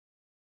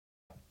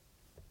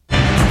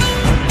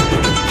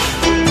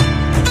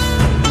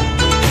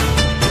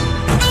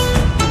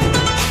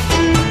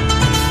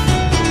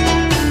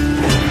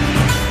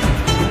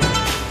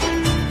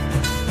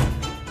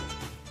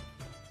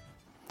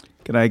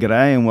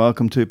G'day, and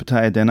welcome to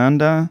Pattaya Down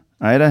Under.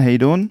 Ada, how you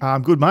doing?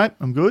 I'm good, mate.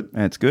 I'm good.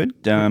 That's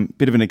good.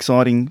 Bit of an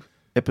exciting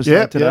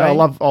episode today. Yeah,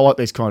 I like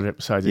these kind of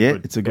episodes.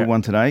 It's a good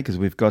one today because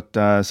we've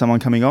got someone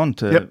coming on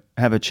to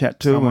have a chat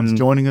to. Someone's and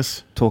joining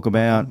us. Talk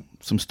about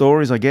some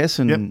stories, I guess,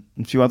 and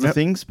a few other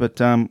things. But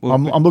I'm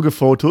looking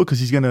forward to it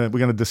because we're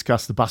going to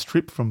discuss the bus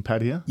trip from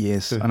Pattaya.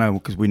 Yes, I know,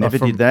 because we never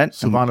did that.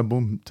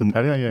 Savannah-Boom to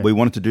Pattaya, We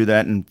wanted to do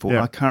that, and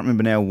I can't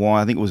remember now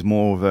why. I think it was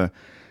more of a...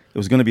 It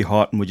was going to be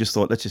hot, and we just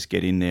thought, let's just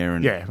get in there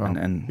and get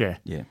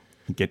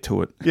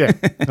to it. Yeah,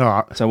 all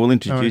right. So we'll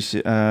introduce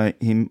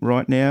him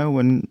right now.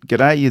 And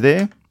g'day, you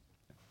there?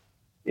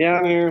 Yeah,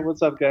 I'm here.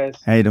 What's up, guys?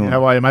 How you doing?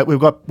 How are you, mate? We've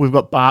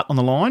got Bart on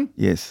the line.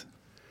 Yes.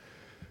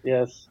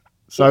 Yes.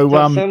 So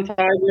some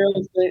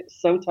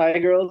Thai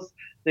girls,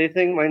 they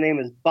think my name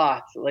is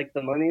Bart, like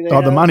the money they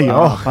have. The money.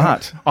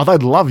 Bart. Oh,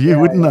 they'd love you,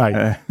 wouldn't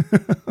they?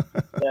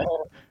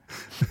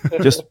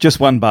 Just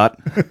one Bart.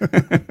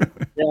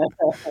 Yeah.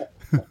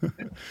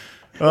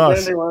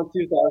 Then they want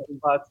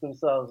 2,000 pots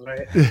themselves,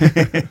 right?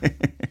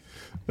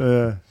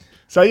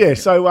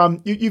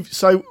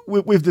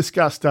 We've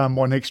discussed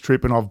my next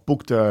trip, and I've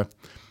booked a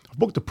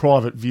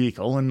private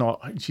vehicle, and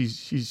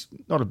she's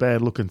not a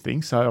bad looking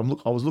thing, so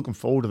I was looking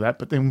forward to that.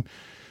 But then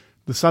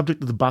the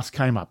subject of the bus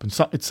came up, and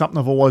it's something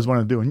I've always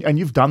wanted to do, and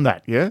you've done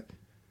that, yeah?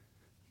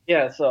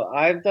 Yeah, so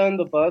I've done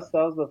the bus.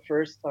 That was the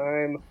first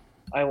time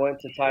I went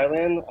to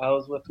Thailand. I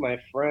was with my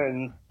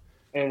friend.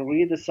 And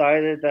we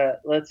decided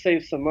that let's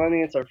save some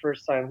money. It's our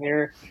first time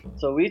here.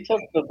 So we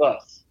took the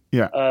bus.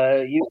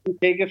 Yeah. You can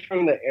take it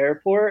from the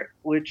airport,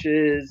 which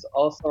is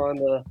also on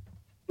the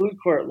food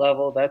court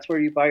level. That's where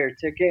you buy your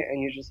ticket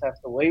and you just have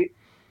to wait.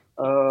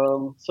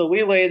 So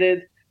we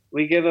waited.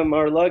 We give them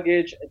our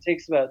luggage. It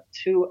takes about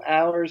 2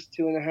 hours,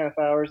 2.5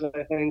 hours,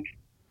 I think.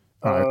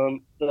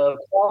 The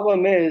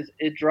problem is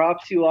it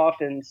drops you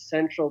off in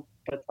central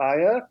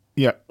Pattaya.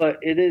 Yeah. But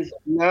it is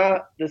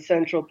not the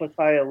central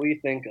Pattaya we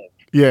think of.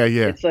 Yeah.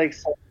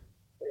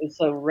 It's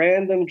a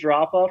random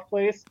drop-off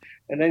place,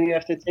 and then you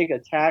have to take a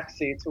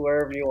taxi to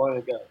wherever you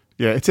want to go.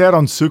 Yeah, it's out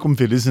on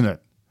Sukhumvit, isn't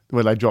it,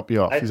 where they drop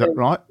you off? Is that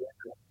right?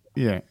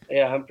 Yeah.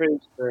 Yeah, I'm pretty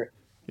sure.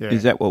 Yeah.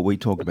 Is that what we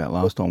talked about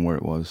last time, where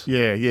it was?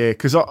 Yeah,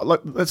 because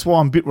that's why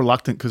I'm a bit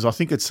reluctant, because I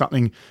think it's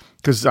something,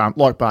 because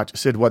like Bart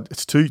just said,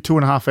 it's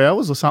 2.5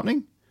 hours or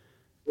something?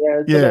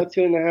 Yeah, it's about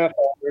 2.5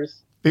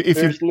 hours.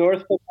 There's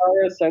North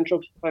Pattaya, Central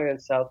Pattaya,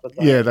 and South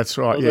Pattaya. Yeah, that's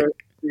right. Those are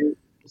two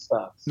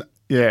stops.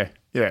 Yeah.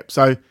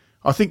 So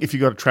I think if you've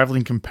got a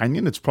travelling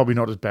companion, it's probably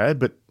not as bad.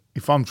 But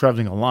if I'm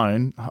travelling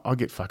alone, I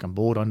get fucking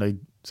bored. I need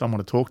someone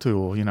to talk to,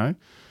 or.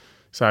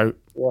 So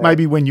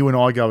maybe when you and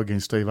I go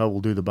against Steve-O,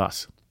 we'll do the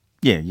bus.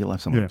 Yeah, you'll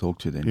have someone to talk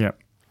to then. Yeah.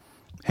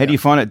 How do you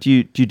find it? Do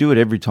you do it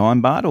every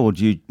time, Bart, or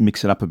do you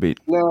mix it up a bit?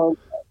 No,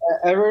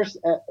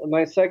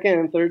 my second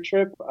and third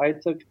trip, I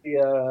took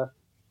the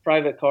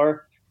private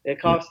car. It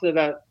costed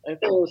about, I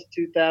think it was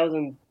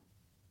 2,000.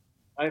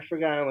 I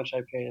forgot how much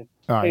I paid.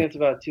 I think it's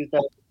about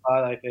 2,000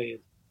 I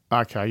paid.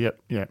 Okay,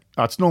 yeah.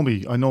 It's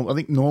normally, I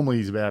think normally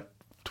it's about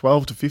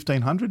 1,200 to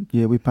 1,500.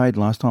 Yeah, we paid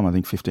last time, I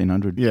think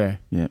 1,500. Yeah.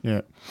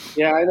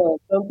 Yeah, I know.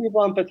 Some people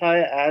on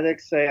Pattaya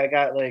addicts say I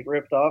got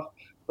ripped off,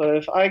 but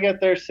if I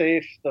get there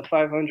safe, the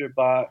 500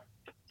 baht,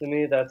 to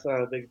me, that's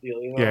not a big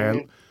deal. You know what I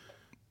mean?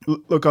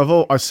 Look,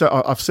 I've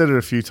said it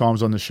a few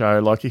times on the show.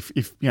 Like if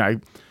I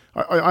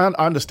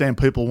understand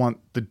people want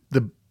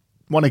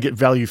want to get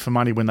value for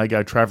money when they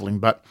go travelling,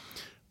 but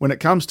when it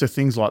comes to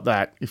things like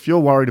that, if you're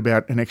worried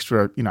about an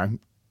extra,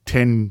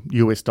 $10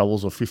 US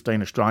or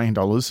 15 Australian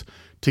dollars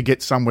to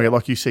get somewhere,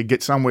 like you said,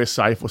 get somewhere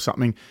safe or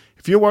something,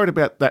 if you're worried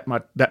about that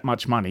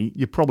much money,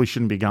 you probably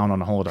shouldn't be going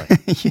on a holiday.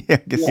 Yeah, I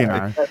guess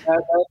that's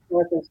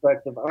my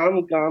perspective.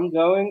 I'm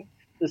going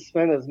to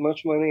spend as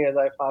much money as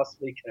I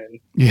possibly can.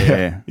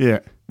 Yeah.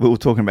 We were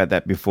talking about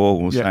that before.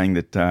 We were saying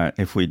that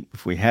if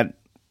we had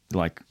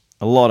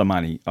a lot of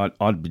money,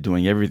 I'd be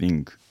doing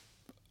everything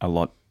a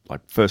lot,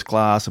 like first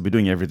class. I'd be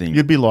doing everything.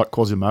 You'd be like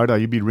Quasimodo.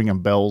 You'd be ringing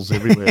bells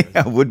everywhere.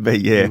 I would be,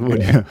 yeah. You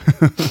would, yeah.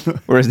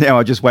 Whereas now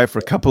I just wait for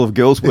a couple of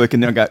girls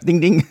working there and go, ding,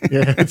 ding.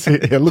 Yeah, that's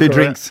it. Yeah, Two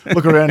drinks.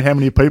 Look around how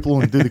many people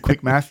and do the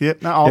quick math. Yeah,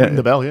 no, I'll ring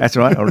the bell. Yeah, that's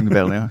right. I'll ring the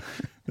bell now.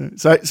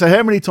 So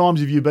how many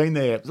times have you been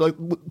there?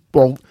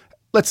 Well,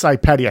 let's say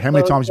Pattaya. How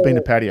many times have you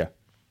been to Pattaya?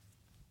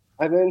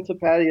 I've been to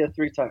Pattaya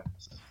 3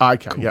 times.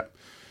 Okay, cool.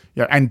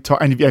 Yeah. And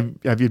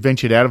have you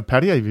ventured out of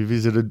Pattaya? Have you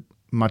visited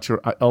much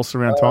else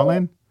around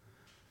Thailand?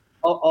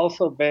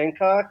 Also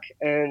Bangkok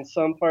and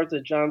some parts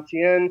of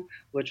Jomtien,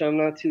 which I'm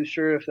not too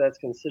sure if that's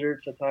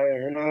considered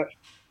Pattaya or not.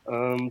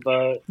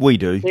 But we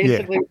do.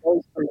 Basically,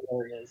 those 3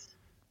 areas.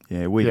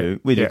 Yeah, we do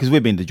because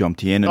we've been to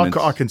Jomtien.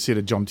 I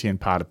consider Jomtien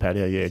part of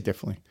Pattaya. Yeah,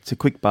 definitely. It's a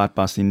quick BART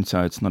bus in,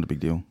 so it's not a big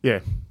deal.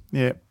 Yeah.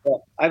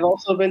 I've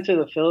also been to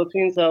the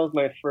Philippines. That was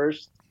my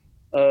first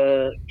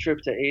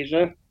trip to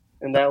Asia,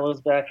 and that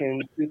was back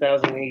in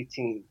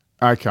 2018.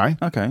 Okay.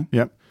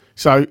 Yep.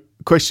 So,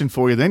 question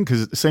for you then,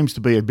 because it seems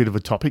to be a bit of a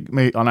topic.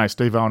 I know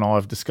Steve-O and I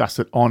have discussed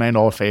it on and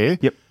off air.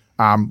 Yep.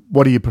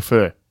 What do you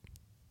prefer? Do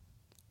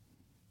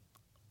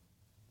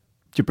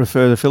you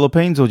prefer the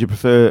Philippines or do you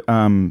prefer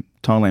Thailand,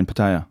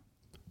 Pattaya?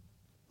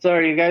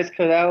 Sorry, you guys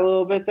cut out a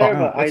little bit there,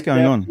 but what's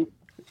going on?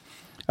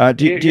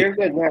 You're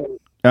good now.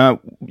 Yeah.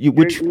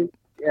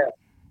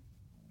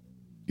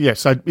 Yeah,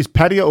 so is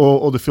Pattaya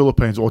or the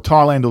Philippines, or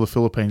Thailand or the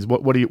Philippines?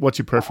 What's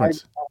your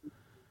preference? I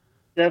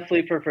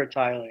definitely prefer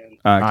Thailand.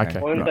 Okay.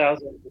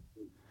 1,000.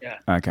 Yeah.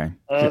 Okay.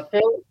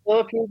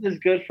 Philippines is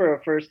good for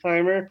a first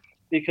timer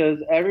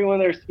because everyone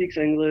there speaks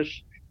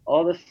English.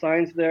 All the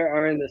signs there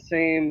are in the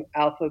same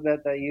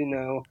alphabet that you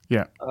know.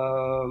 Yeah.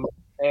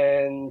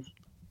 And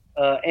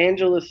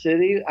Angela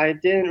City, I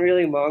didn't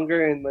really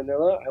monger in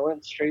Manila. I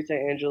went straight to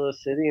Angela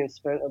City and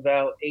spent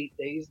about 8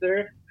 days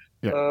there.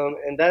 Yeah.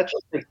 And that's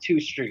just like 2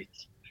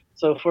 streets.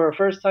 So for a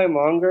first-time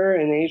monger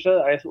in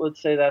Asia, I would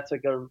say that's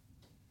like a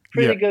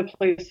pretty good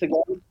place to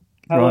go.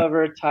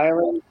 However,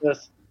 Thailand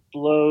just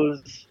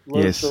blows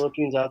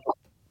Philippines out.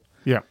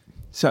 Yeah.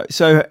 So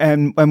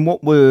and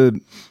what were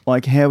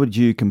like? How would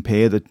you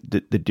compare the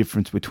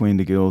difference between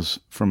the girls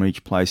from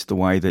each place, the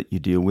way that you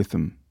deal with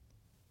them?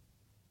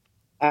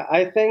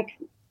 I think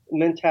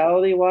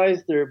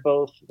mentality-wise, they're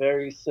both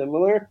very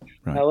similar.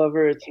 Right.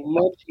 However, it's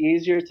much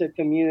easier to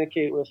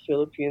communicate with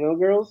Filipino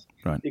girls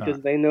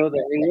because they know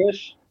the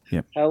English.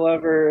 Yep.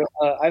 However,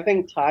 I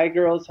think Thai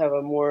girls have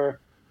a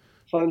more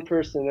fun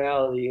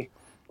personality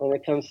when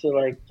it comes to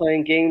like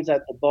playing games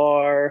at the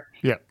bar.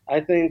 Yeah.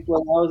 I think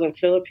when I was in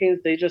Philippines,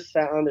 they just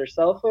sat on their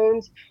cell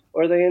phones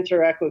or they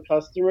interact with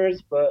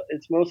customers, but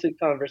it's mostly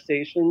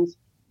conversations,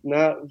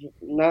 not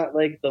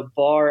like the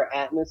bar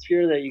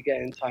atmosphere that you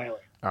get in Thailand.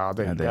 Oh,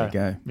 there you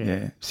go.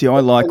 Yeah. See, I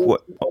like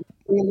what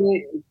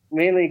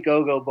mainly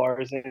go-go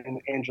bars in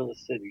Angela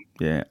City.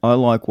 Yeah, I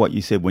like what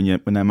you said when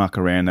they muck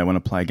around, they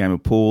want to play a game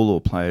of pool or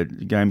play a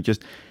game.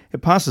 Just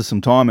it passes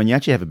some time and you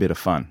actually have a bit of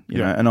fun, you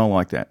know. And I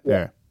like that.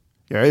 Yeah.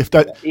 If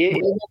that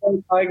even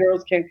though Thai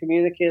girls can't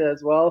communicate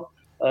as well,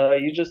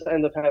 you just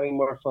end up having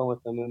more fun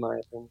with them, in my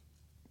opinion.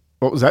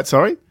 What was that?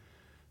 Sorry.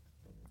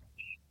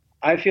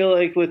 I feel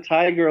like with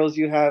Thai girls,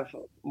 you have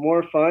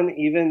more fun,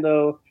 even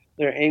though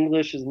their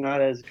English is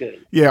not as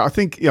good. Yeah, I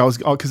think I was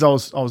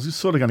just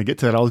sort of going to get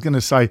to that. I was going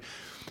to say,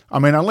 I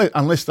mean,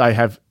 unless they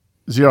have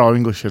zero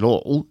English at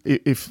all,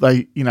 if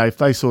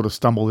they sort of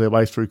stumble their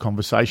way through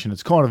conversation,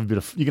 it's kind of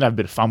you can have a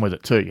bit of fun with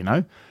it too, you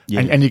know. Yeah.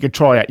 And you can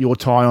try out your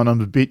Thai on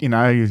them a bit, you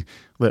know,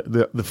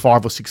 the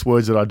 5 or 6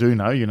 words that I do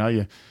know, you know,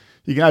 you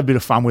can have a bit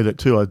of fun with it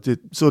too.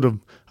 It's sort of,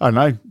 I don't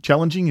know,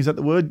 challenging, is that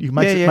the word?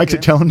 Makes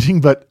it challenging,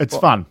 but it's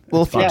fun.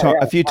 Well,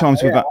 a few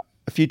times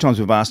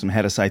we've asked them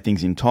how to say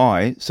things in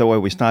Thai, so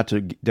we start to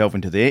delve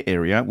into their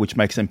area, which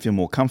makes them feel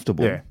more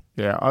comfortable. Yeah,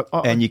 yeah.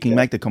 And you can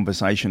make the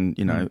conversation,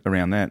 you know,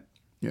 around that.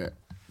 Yeah.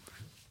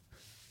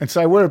 And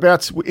so,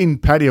 whereabouts in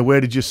Pattaya?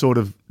 Where did you sort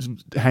of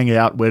hang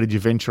out? Where did you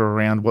venture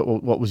around?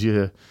 What was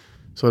your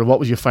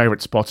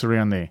favourite spots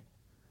around there?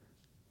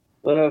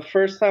 The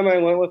first time I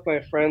went with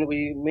my friend,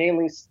 we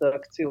mainly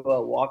stuck to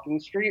Walking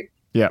Street,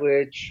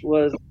 which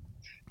was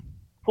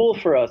cool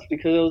for us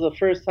because it was the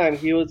first time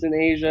he was in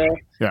Asia.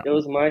 Yeah. It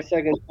was my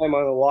second time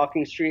on a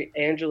Walking Street.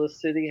 Angela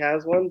City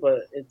has one,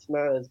 but it's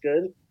not as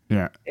good.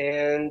 Yeah.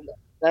 And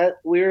that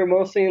we were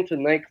mostly into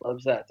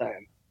nightclubs that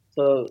time,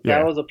 so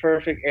that was a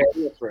perfect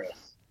area for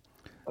us.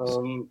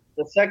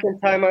 The second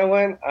time I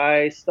went,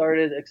 I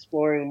started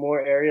exploring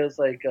more areas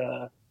like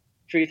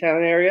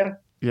Freetown area.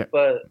 Yeah.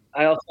 But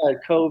I also had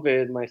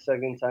COVID my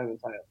second time in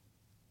Thailand.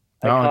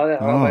 I caught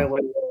it on my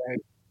way there.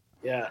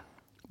 Yeah.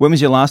 When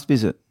was your last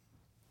visit?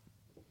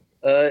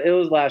 It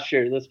was last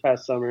year, this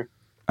past summer.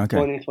 Okay.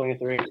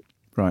 2023.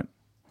 Right.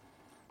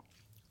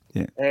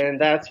 Yeah.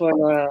 And that's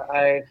when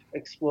I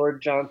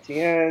explored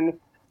Jomtien,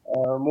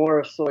 more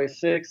of Soy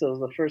 6. It was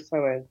the first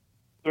time I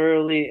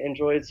thoroughly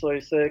enjoyed Soy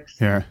 6.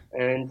 Yeah.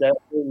 And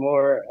definitely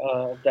more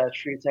of that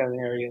Freetown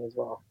area as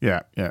well.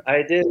 Yeah, yeah.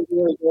 I didn't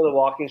really go to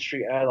Walking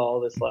Street at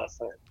all this last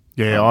time.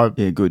 Yeah,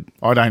 good.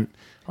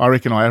 I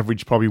reckon I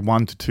average probably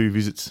 1 to 2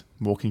 visits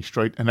Walking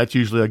Street, and that's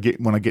usually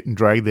when I get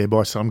dragged there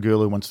by some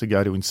girl who wants to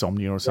go to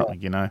Insomnia or something,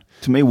 you know.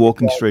 To me,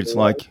 Walking Street's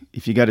like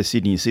if you go to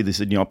Sydney, you see the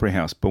Sydney Opera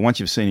House, but once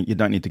you've seen it, you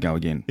don't need to go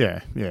again. Yeah,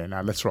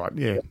 no, that's right.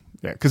 Yeah.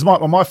 Because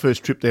my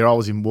first trip there, I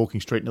was in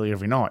Walking Street nearly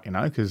every night, you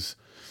know, because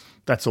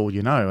that's all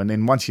you know. And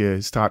then once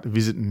you start to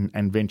visit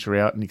and venture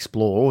out and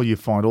explore, you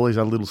find all these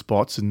other little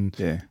spots. And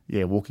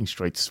Walking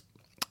Street's,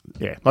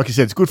 like you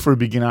said, it's good for a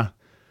beginner.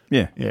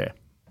 Yeah.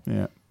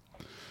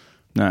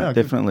 No,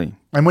 definitely. Good.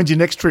 And when's your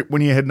next trip?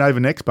 When are you heading over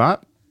next,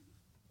 Bart?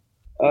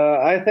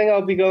 I think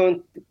I'll be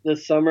going the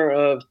summer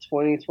of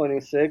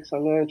 2026.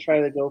 I'm going to try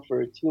to go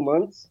for 2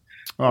 months.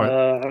 All right.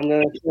 I'm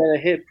going to try to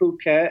hit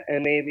Phuket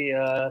and maybe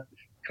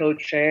Koh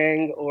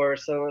Chang or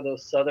some of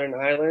those southern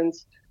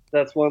islands.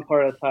 That's one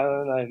part of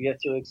Thailand I've yet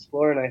to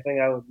explore, and I think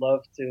I would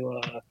love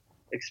to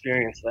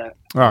experience that.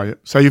 Oh, yeah.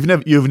 So you've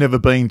never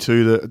been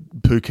to the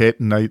Phuket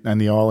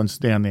and the islands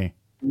down there?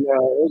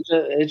 No,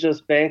 it's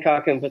just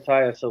Bangkok and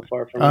Pattaya so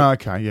far from me.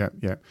 Okay,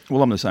 yeah.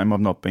 Well, I'm the same. I've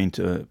not been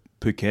to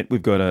Phuket.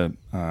 We've got a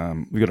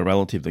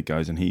relative that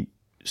goes, and he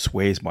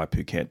swears by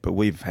Phuket. But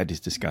we've had this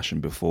discussion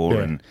before,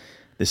 and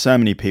there's so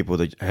many people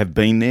that have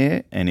been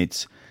there, and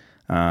it's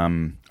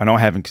And I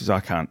haven't because I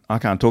can't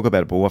talk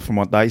about it. But from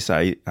what they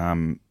say,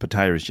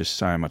 Pattaya is just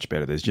so much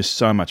better. There's just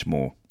so much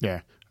more.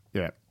 Yeah,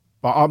 yeah.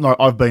 I've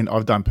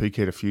done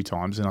Phuket a few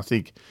times, and I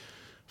think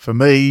for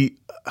me,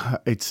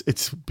 it's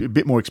a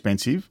bit more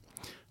expensive.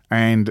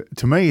 And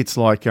to me, it's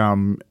like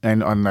and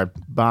I know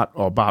Bart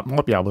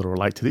might be able to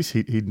relate to this.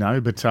 He'd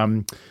know, but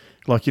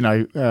like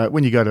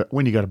when you go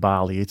to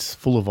Bali, it's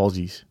full of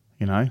Aussies.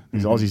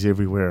 There's Aussies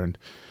everywhere, and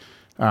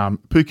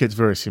Phuket's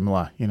very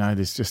similar.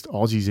 There's just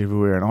Aussies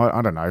everywhere, and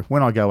I don't know.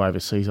 When I go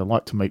overseas, I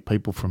like to meet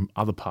people from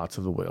other parts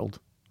of the world,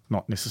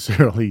 not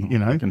necessarily.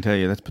 I can tell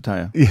you that's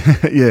Pattaya.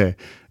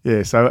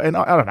 Yeah. So, and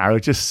I don't know.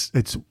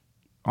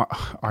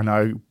 I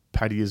know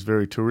Pattaya is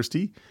very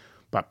touristy,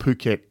 but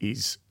Phuket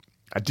is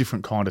a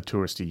different kind of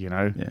touristy.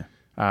 Yeah.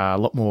 A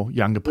lot more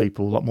younger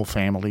people, a lot more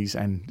families,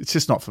 and it's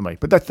just not for me.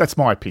 But that's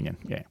my opinion.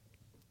 Yeah.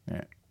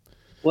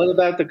 What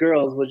about the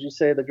girls? Would you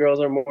say the girls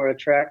are more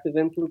attractive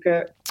in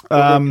Phuket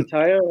than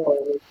Pattaya, or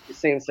the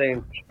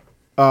same?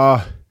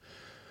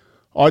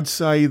 I'd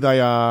say they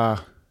are,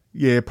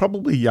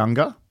 probably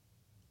younger.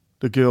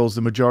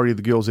 The majority of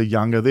the girls are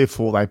younger,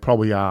 therefore they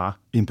probably are.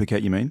 In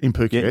Phuket, you mean? In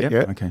Phuket,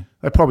 yeah. Okay.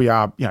 They probably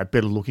are,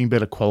 better looking,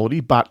 better quality,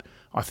 but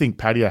I think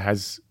Pattaya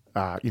has,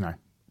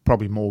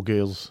 probably more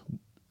girls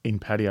in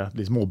Pattaya.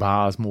 There's more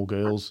bars, more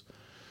girls.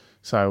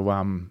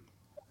 So,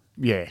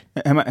 yeah.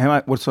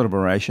 What sort of a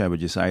ratio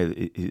would you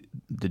say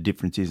the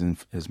difference is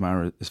as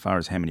far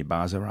as how many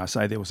bars there are?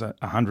 Say there was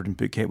 100 in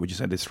Phuket. Would you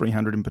say there's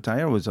 300 in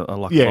Pattaya, or was it a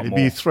lot more? Yeah, it'd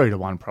be 3 to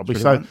 1 probably.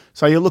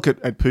 So you look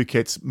at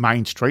Phuket's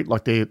main street,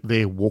 like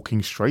their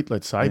walking street,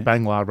 let's say,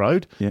 Bangla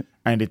Road,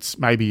 and it's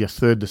maybe a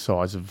third the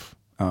size of,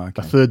 a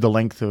third the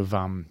length of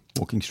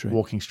Walking Street.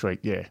 Walking Street,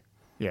 yeah.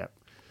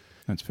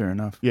 That's fair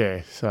enough.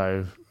 Yeah,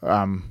 so,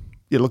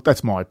 look,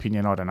 that's my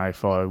opinion. I don't know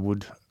if I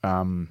would...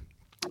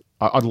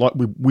 I'd like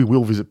we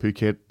will visit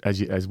Phuket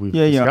as we've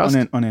discussed.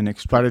 on our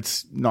next trip. But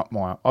it's not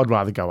my. I'd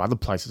rather go other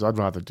places. I'd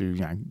rather do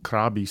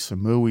Krabi,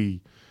 Samui,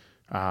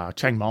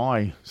 Chiang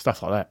Mai,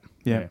 stuff like that.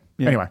 Yeah.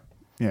 Anyway,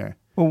 yeah.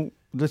 Well,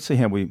 let's see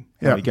how we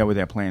go with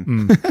our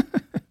plan.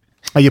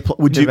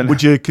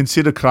 Would you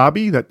consider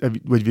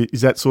Krabi?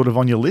 Is that sort of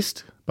on your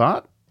list,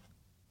 Bart?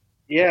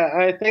 Yeah,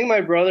 I think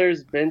my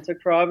brother's been to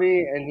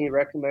Krabi and he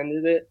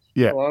recommended it.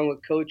 Yeah. Along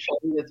with Coach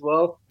as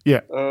well.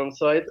 Yeah.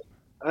 So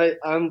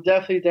I'm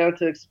definitely down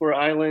to explore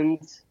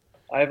islands.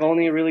 I've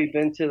only really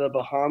been to the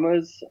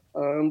Bahamas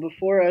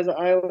before as an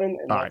island,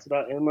 and that's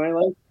about in my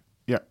life.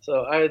 Yeah.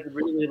 So I'd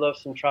really love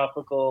some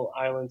tropical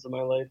islands in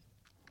my life.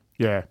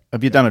 Yeah.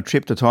 Have you done a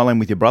trip to Thailand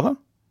with your brother?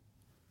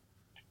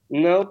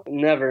 Nope,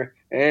 never.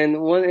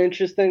 And one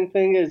interesting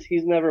thing is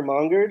he's never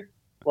mongered.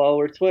 While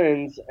we're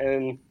twins,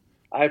 and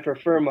I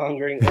prefer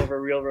mongering over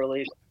real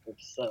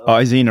relationships. So.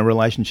 Is he in a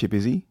relationship,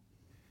 is he?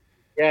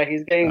 Yeah,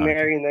 he's getting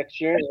married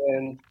next year,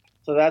 and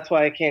so that's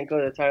why I can't go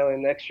to Thailand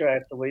next year. I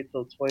have to wait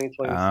till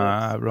 2026.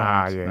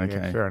 Right.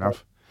 Yeah, fair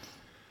enough.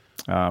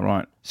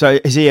 Right. So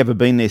has he ever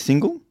been there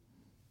single?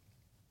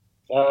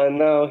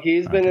 No,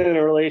 he's been in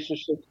a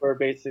relationship for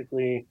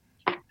basically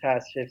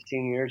past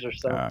 15 years or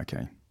so.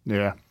 Okay.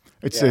 Yeah.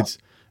 It's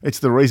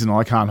the reason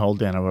I can't hold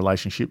down a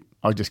relationship.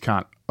 I just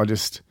can't. I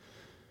just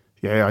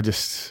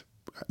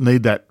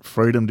need that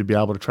freedom to be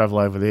able to travel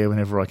over there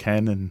whenever I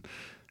can, and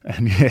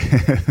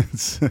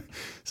so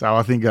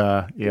I think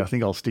I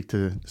think I'll stick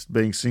to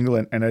being single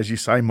and as you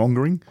say,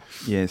 mongering.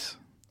 Yes,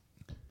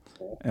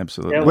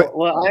 absolutely. Yeah,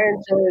 what I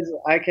enjoy is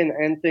I can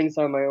end things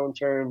on my own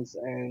terms,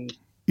 and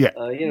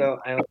I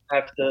don't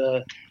have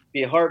to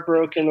be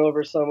heartbroken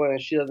over someone, and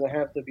she doesn't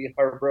have to be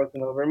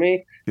heartbroken over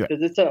me,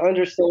 because it's an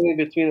understanding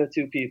between the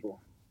two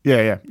people.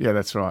 Yeah,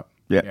 that's right.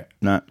 Yeah,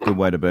 no, good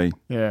way to be.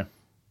 Yeah.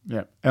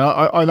 And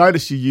I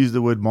noticed you use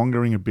the word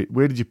mongering a bit.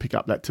 Where did you pick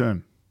up that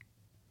term?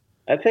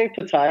 I think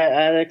Pattaya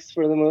addicts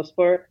for the most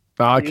part.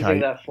 Okay. Using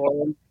that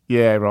forum.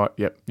 Yeah, right.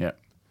 Yep.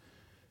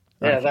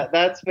 Yeah,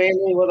 that's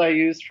mainly what I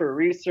used for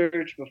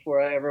research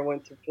before I ever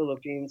went to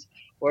Philippines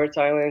or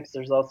Thailand. Because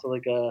there's also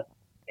like a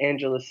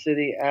Angeles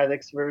City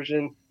addicts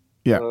version.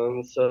 Yeah.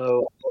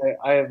 So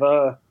I've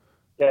done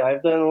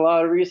a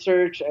lot of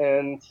research,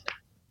 and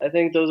I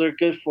think those are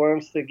good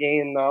forums to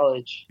gain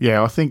knowledge.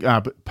 Yeah, I think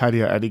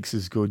Pattaya addicts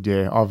is good.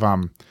 Yeah,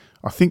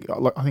 I think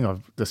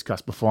I've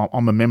discussed before.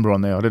 I'm a member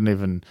on there.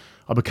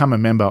 I become a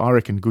member, I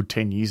reckon, good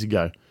 10 years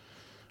ago,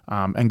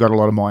 and got a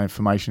lot of my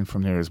information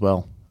from there as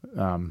well.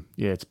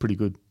 It's pretty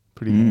good,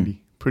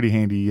 pretty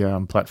handy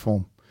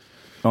platform.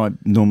 I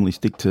normally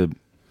stick to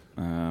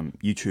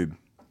YouTube.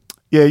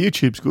 Yeah,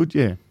 YouTube's good.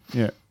 Yeah.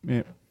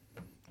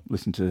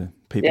 Listen to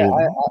people.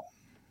 Yeah,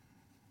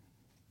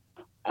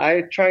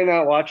 I try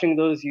not watching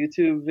those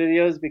YouTube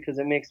videos because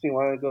it makes me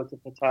want to go to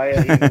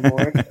Pattaya even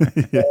more.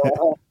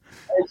 So,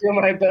 I do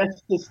my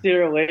best to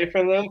steer away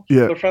from them.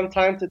 Yeah. But from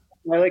time to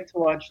time, I like to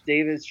watch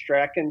David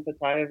Strachan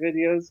Pattaya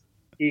videos.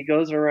 He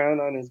goes around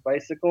on his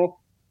bicycle,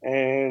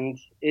 and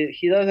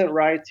he doesn't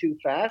ride too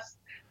fast,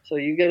 so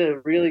you get a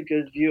really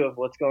good view of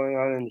what's going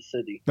on in the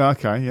city.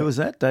 Okay, yeah. Who was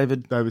that,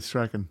 David? David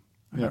Strachan.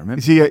 I don't remember.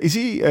 Is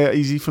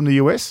he from the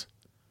US?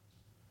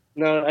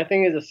 No, I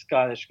think he's a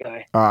Scottish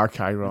guy. Oh,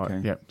 okay, right.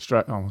 Okay. Yeah.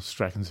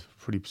 Strachan's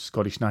a pretty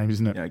Scottish name,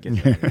 isn't it? Yeah, I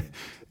guess that,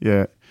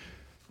 Yeah.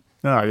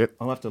 Oh, yeah.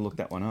 I'll have to look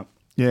that one up.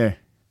 Yeah.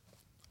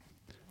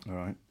 All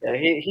right. Yeah,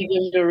 he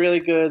gives you a really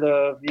good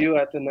view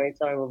at the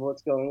nighttime of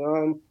what's going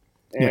on,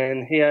 Yeah.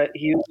 and he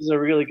uses a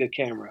really good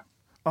camera.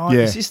 Oh,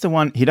 Yeah. is this the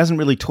one? He doesn't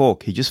really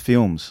talk. He just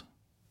films.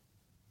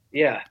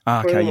 Yeah.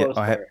 Ah, for okay, the yeah, most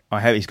I have. part. I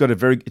have.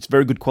 It's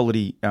very good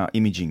quality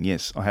imaging.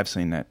 Yes, I have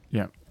seen that.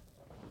 Yeah.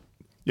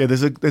 Yeah,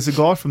 there's a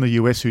guy from the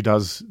US who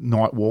does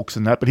night walks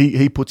and that, but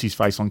he puts his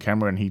face on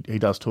camera and he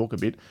does talk a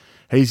bit.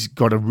 He's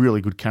got a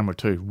really good camera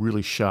too,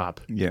 really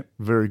sharp. Yeah.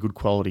 Very good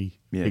quality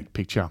Yeah.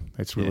 picture.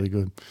 That's really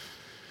good.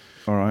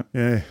 All right.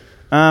 Yeah.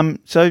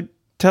 So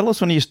tell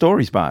us one of your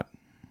stories, Bart.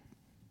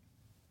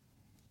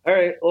 All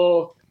right.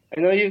 Well, I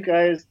know you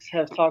guys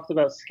have talked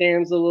about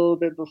scams a little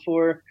bit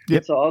before,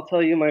 Yep. so I'll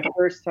tell you my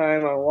first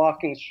time on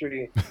Walking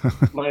Street.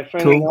 My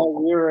friend Cool. and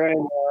I, we were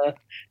in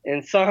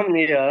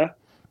Insomnia,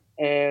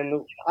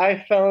 and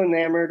I fell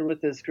enamored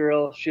with this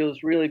girl. She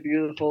was really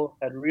beautiful,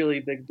 had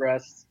really big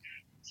breasts.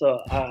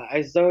 So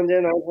I zoned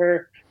in on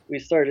her. We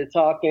started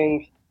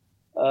talking.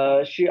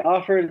 She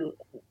offered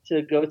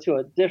to go to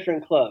a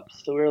different club.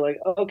 So we were like,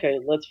 okay,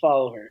 let's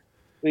follow her.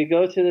 We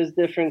go to this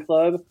different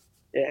club.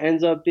 It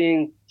ends up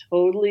being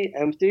totally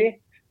empty.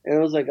 And it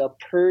was like a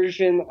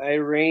Persian,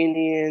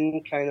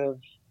 Iranian kind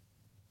of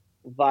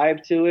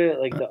vibe to it.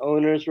 Like the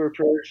owners were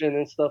Persian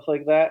and stuff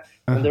like that.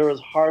 And there was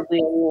hardly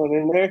anyone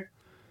in there.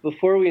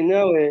 Before we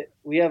know it,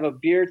 we have a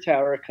beer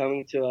tower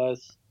coming to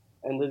us.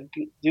 And the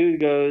dude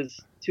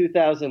goes,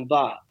 2,000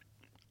 baht.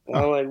 And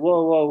I'm like,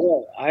 whoa, whoa,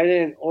 whoa. I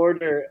didn't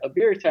order a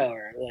beer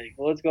tower. Like,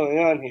 what's going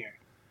on here?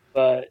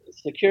 But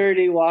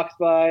security walks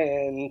by,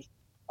 and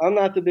I'm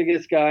not the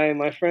biggest guy.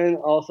 My friend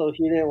also,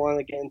 he didn't want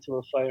to get into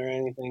a fight or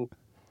anything.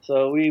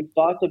 So we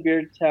bought the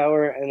beer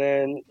tower, and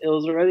then it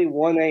was already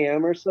 1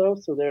 a.m. or so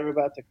they were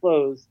about to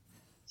close.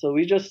 So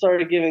we just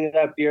started giving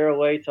that beer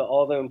away to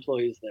all the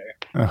employees there.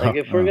 Like,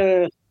 if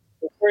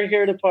we're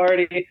here to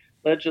party,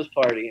 let's just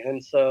party.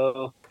 And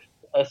so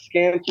a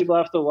scam people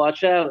have to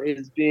watch out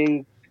is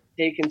being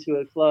taken to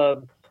a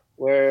club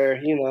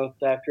where,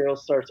 that girl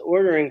starts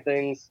ordering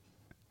things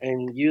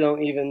and you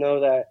don't even know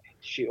that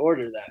she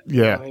ordered that.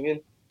 You know what I mean?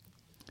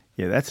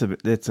 Yeah, that's an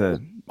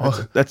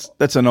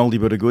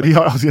oldie but a goodie. Yeah,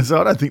 I was going to say,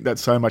 I don't think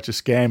that's so much a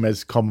scam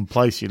as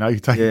commonplace. You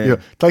take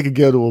a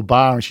girl to a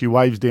bar and she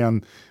waves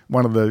down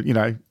one of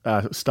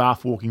the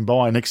staff walking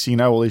by. Next thing you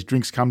know, all these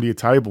drinks come to your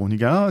table, and you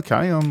go, "Oh,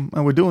 okay,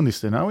 we're doing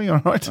this then, are we? All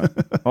right."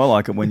 I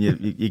like it when you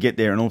get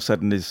there and all of a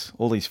sudden there's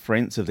all these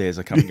friends of theirs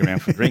are coming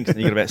around for drinks, and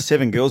you got about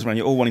 7 girls around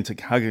you, all wanting to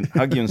hug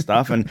you and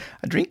stuff, and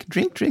a drink.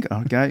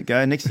 Oh,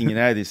 go. Next thing you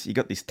know, you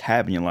got this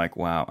tab, and you're like,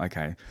 "Wow,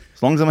 okay."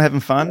 As long as I'm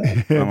having fun,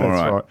 I'm all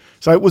right.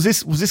 So was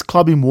this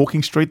club in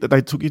Walking Street that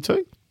they took you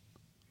to?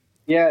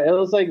 Yeah, it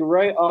was like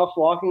right off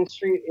Walking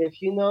Street. If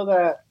you know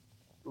that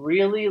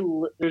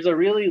there's a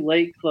really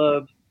late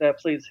club that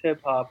plays hip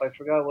hop. I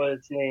forgot what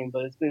its name,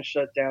 but it's been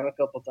shut down a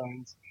couple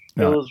times.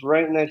 It was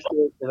right next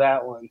to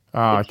that one.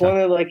 It's one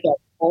of like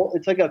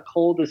it's like a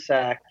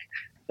cul-de-sac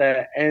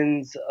that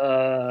ends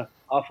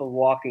off of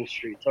Walking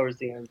Street towards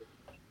the end.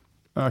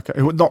 Okay,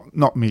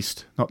 not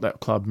Mist, not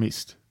that club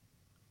Mist.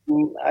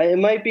 It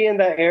might be in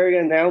that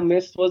area now.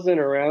 Mist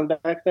wasn't around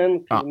back then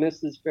because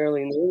Mist is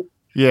fairly new.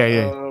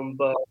 Yeah.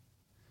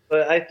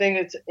 But I think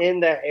it's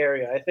in that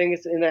area. I think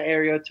it's in that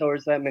area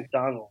towards that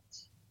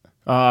McDonald's.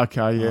 Oh,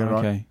 okay, yeah, right.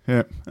 Okay.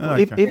 Yeah. Well,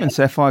 even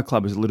Sapphire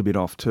Club is a little bit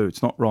off too.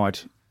 It's not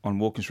right on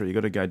Walking Street. You've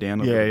got to go down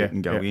a little bit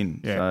and go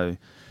in. Yeah. So,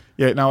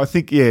 yeah, no, I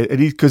think,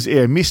 it is because,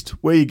 Mist,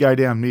 where you go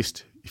down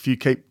Mist, if you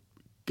keep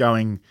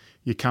going,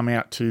 you come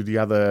out to the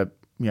other,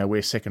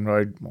 where Second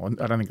Road, well,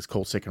 I don't think it's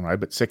called Second Road,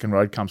 but Second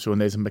Road comes through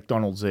and there's a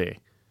McDonald's there.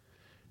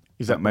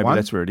 Is that maybe one?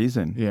 that's where it is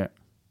then? Yeah.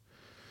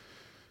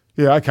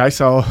 Yeah, okay,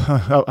 so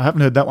I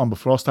haven't heard that one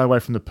before. I'll stay away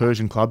from the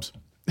Persian clubs.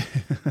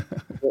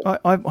 I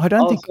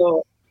don't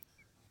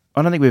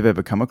think we've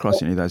ever come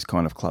across any of those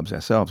kind of clubs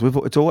ourselves.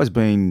 It's always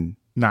been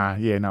I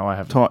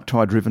haven't.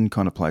 Thai driven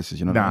kind of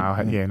places, No,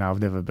 I've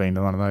never been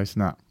to one of those.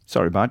 No.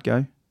 Sorry, Bart,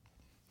 go.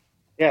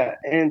 Yeah,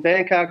 in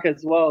Bangkok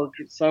as well,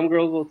 some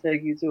girls will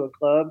take you to a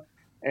club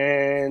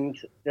and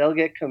they'll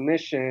get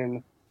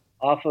commission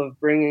off of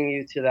bringing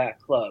you to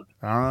that club.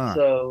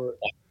 So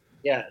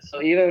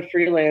even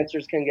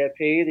freelancers can get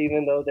paid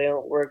even though they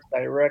don't work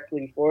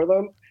directly for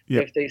them.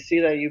 Yep. If they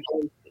see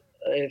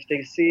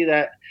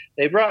that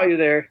they brought you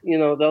there,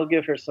 they'll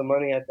give her some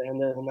money at the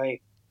end of the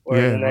night or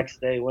the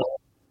next day when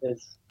it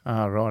is.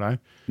 Right,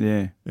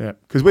 Yeah. Yeah,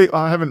 because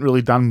I haven't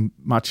really done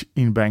much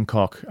in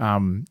Bangkok.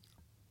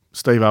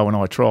 Steve-O and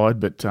I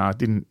tried, but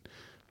didn't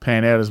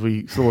pan out as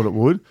we thought it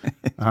would.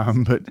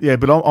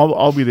 But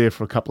I'll be there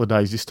for a couple of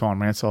days this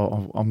time around,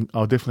 so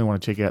I'll definitely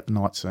want to check out the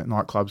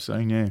nightclub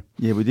scene. Yeah.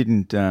 Yeah, we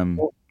didn't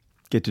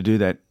get to do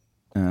that.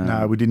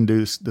 No, we didn't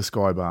do the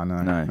Sky Bar.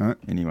 No.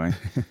 Anyway,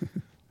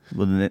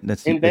 well,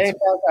 that's in Bangkok.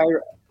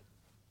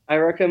 I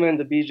recommend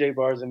the BJ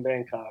bars in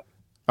Bangkok.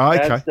 Oh,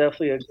 okay. That's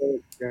definitely a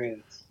good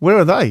experience. Where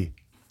are they?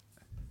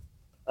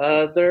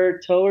 They're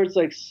towards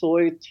like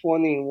Soy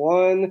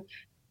 21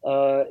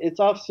 It's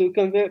off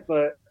Sukhumvit,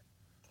 but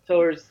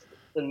towards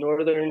the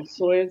northern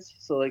soys,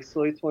 so like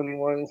Soy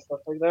 21 and stuff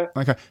like that.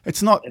 Okay,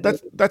 it's not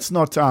that's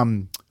not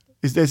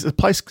Is there's a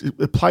place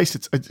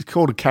it's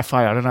called a cafe.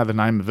 I don't know the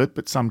name of it,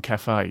 but some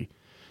cafe,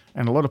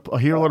 and I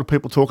hear a lot of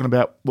people talking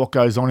about what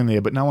goes on in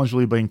there, but no one's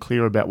really been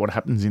clear about what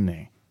happens in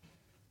there.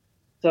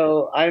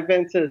 So I've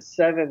been to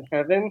Seven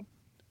Heaven,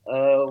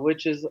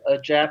 which is a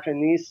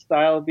Japanese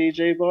style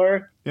BJ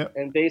bar. Yep.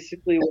 And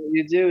basically, what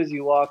you do is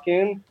you walk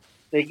in,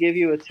 they give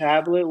you a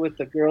tablet with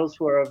the girls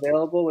who are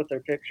available with their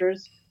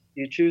pictures.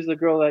 You choose the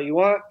girl that you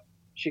want.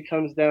 She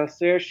comes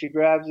downstairs, she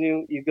grabs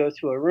you, you go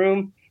to a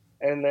room,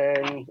 and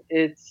then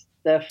it's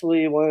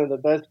definitely one of the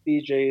best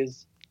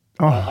BJs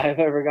I've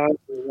ever gone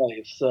to in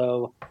life.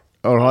 So,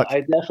 all right,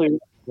 I definitely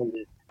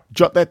recommend it.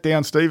 Jot that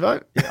down,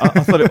 Steve-O. Yeah, I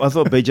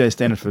thought BJ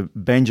standard for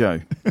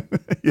banjo.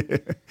 Yeah,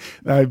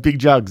 no, big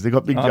jugs. They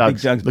got big jugs.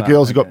 Big jugs. The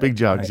girls have got big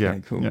jugs. Okay, yeah,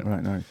 cool. Yeah.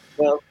 Right, no.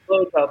 Well,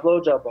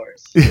 blowjob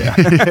bars. Yeah.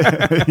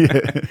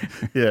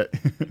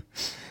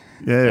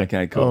 Yeah.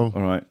 Okay, cool. Oh,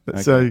 all right.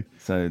 Okay.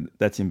 So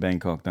that's in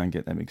Bangkok. Don't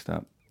get that mixed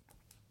up.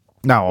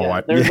 No, all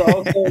right. There's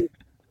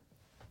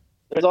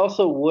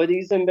also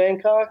Woody's in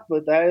Bangkok,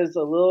 but that is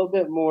a little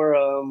bit more.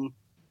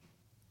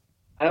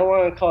 I don't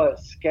want to call it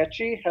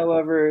sketchy.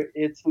 However,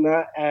 it's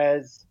not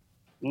as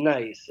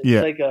nice.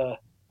 It's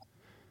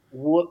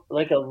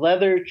like a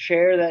leather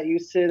chair that you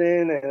sit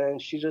in, and then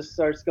she just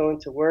starts going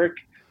to work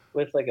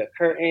with like a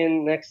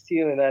curtain next to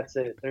you, and that's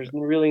it. There's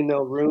really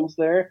no rooms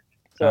there.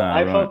 So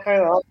I felt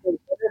kind of awkward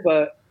there,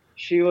 but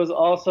she was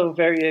also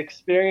very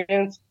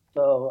experienced,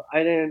 so I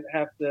didn't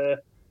have to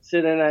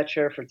sit in that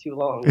chair for too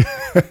long.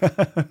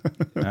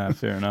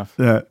 Fair enough.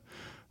 Yeah.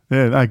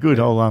 No, good.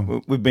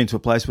 We've been to a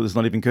place where there's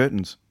not even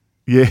curtains.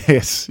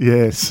 Yes.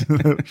 Was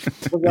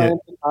that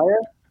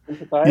in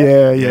Pattaya?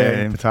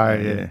 Yeah, in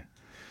Pattaya,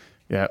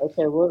 yeah.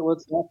 Okay,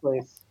 what's that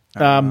place?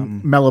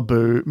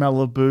 Malibu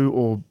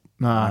or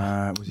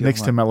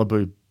next to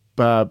Malibu,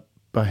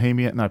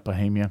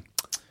 Bohemia.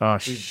 Oh,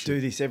 we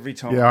do this every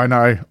time. Yeah, I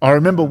know. I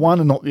remember one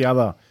and not the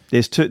other.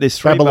 There's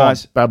three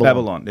bars.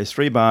 Babylon. There's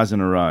 3 bars in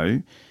a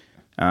row.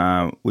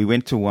 We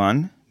went to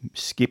one,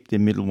 skipped the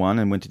middle one,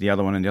 and went to the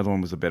other one, and the other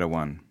one was the better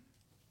one.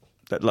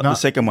 The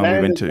second one we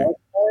went to.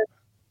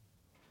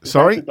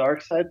 Sorry? The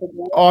dark side?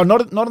 Oh,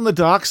 not on the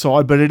dark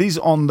side, but it is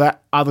on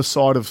that other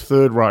side of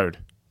Third Road.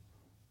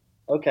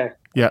 Okay.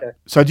 Yeah. Okay.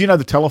 So do you know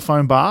the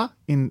Telephone Bar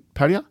in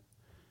Pattaya?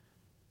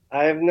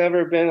 I've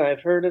never been.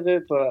 I've heard of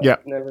it, but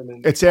I've never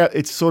been.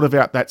 It's sort of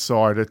out that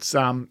side. It's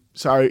so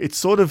it's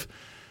sort of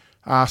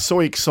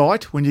Soy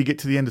Excite. When you get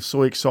to the end of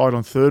Soy Excite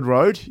on Third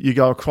Road, you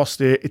go across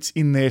there. It's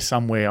in there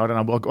somewhere. I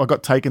don't know. I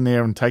got taken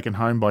there and taken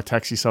home by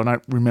taxi, so I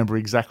don't remember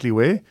exactly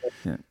where.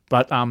 Yeah.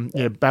 But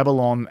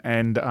Babylon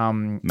and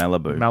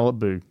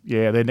Malibu.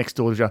 Yeah, they're next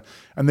door to each other.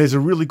 And there's a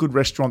really good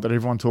restaurant that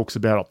everyone talks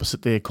about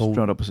opposite there called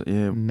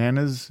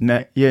Nana's.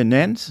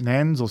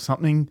 Nan's or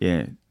something.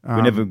 Yeah.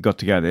 We never got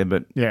to go there,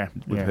 but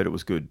we've heard it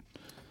was good.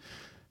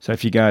 So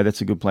if you go,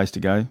 that's a good place to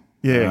go.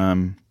 Yeah.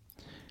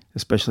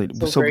 Especially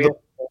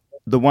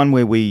the one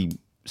where we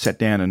sat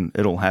down and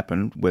it all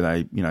happened, where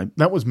they,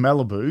 that was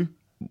Malibu.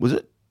 Was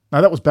it?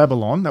 No, that was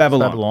Babylon.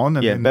 Babylon.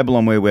 And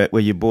Babylon, where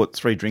you bought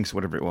 3 drinks,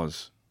 whatever it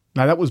was.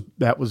 No, that was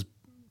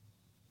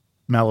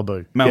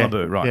Malibu.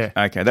 Malibu, right.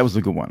 Yeah. Okay, that was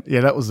the good one.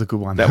 Yeah, that was the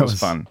good one. That was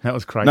fun. That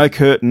was crazy. No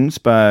curtains,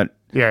 but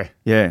yeah.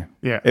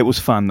 It was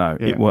fun, though.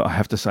 Yeah. I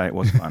have to say it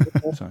was fun.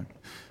 So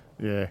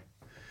yeah.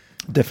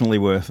 Definitely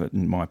worth it,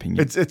 in my opinion.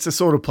 It's the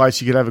sort of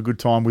place you could have a good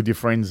time with your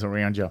friends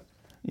around you.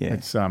 Yeah.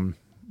 It's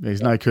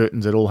there's no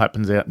curtains. It all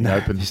happens out in the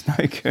open. There's no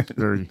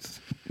curtains.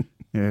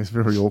 It's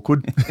very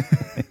awkward.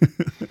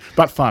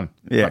 But fun.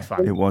 Yeah,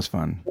 it was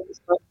fun.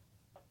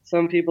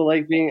 Some people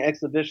like being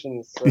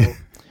exhibitionists. So.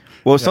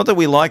 Well, it's not that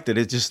we liked it.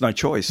 It's just no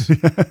choice.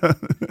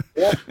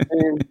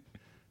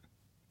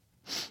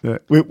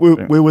 We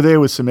were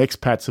there with some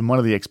expats, and one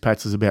of the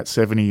expats is about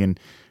 70, and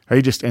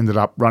he just ended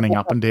up running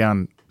up and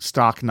down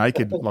stark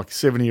naked, like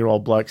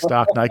 70-year-old bloke,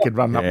 stark naked,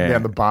 running up and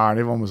down the bar, and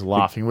everyone was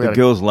laughing. The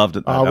girls loved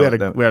it.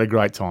 Though. We had a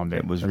great time there.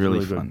 It was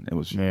really fun. It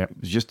was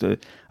just I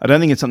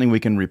don't think it's something we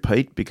can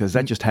repeat because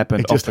that just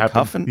happened off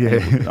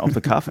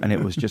the cuff, and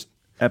it was just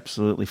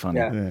absolutely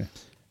funny. Yeah.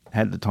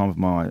 Had the time of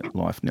my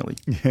life, nearly.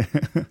 Yeah.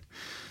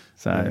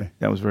 So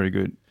that was very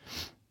good.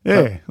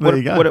 Yeah, there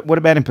you go. What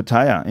about in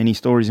Pattaya? Any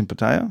stories in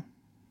Pattaya?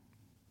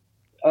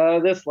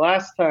 This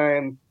last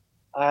time,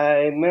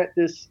 I met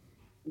this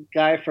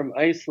guy from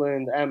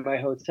Iceland at my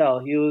hotel.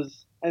 He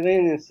was, I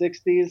think, in his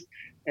 60s,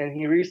 and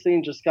he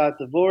recently just got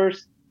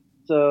divorced.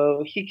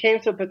 So he came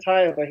to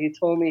Pattaya, but he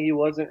told me he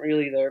wasn't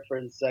really there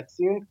for the sex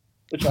scene,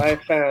 which I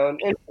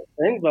found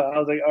interesting. But I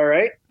was like, all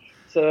right.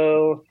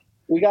 So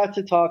we got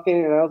to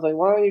talking, and I was like,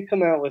 why don't you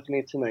come out with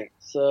me tonight?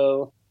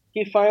 So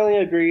he finally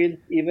agreed,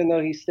 even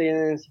though he stayed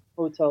in his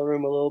hotel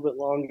room a little bit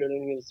longer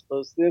than he was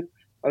supposed to.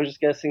 I'm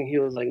just guessing he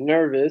was, like,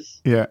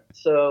 nervous. Yeah.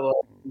 So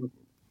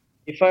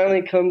he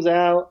finally comes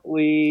out.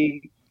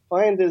 We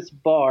find this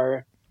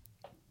bar,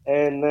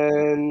 and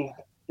then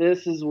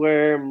this is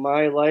where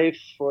my life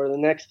for the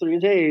next 3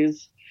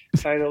 days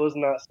kind of was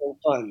not so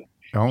fun.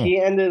 Oh.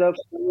 He ended up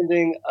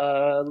finding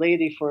a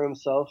lady for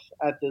himself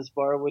at this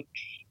bar, which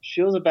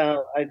she was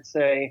about, I'd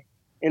say,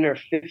 in her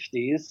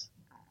 50s.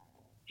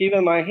 Keep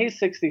in mind, he's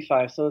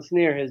 65, so it's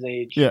near his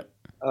age. Yeah.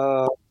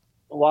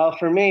 While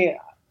for me,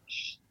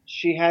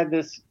 she had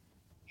this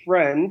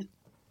friend,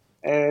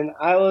 and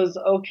I was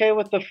okay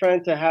with the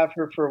friend to have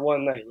her for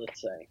one night,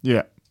 let's say.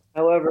 Yeah.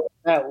 However,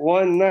 that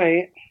one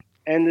night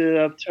ended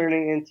up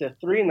turning into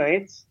 3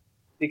 nights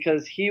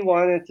because he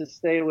wanted to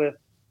stay with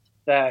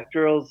that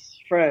girl's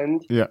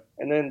friend. Yeah.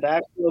 And then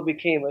that girl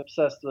became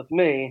obsessed with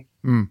me.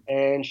 Mm.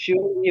 And she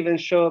wouldn't even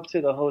show up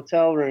to the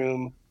hotel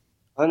room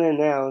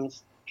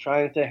unannounced,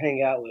 trying to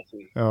hang out with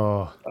me.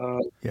 Oh.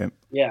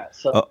 Yeah.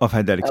 So I've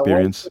had that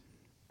experience.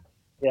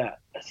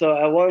 So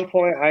at one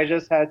point, I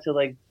just had to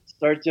like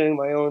start doing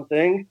my own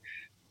thing,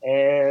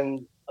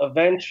 and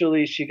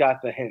eventually she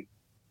got the hint.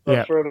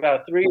 But for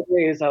about 3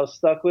 days, I was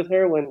stuck with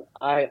her when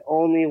I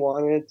only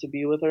wanted to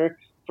be with her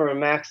for a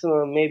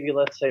maximum, maybe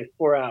let's say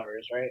 4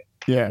 hours, right?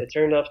 Yeah. It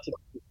turned up to,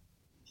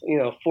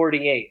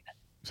 48.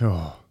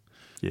 Oh.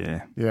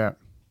 Yeah. Yeah.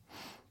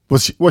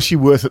 Was she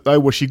worth it though?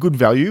 Was she good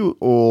value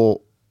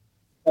or?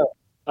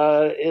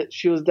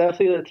 She was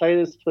definitely the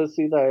tightest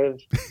pussy that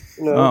I've,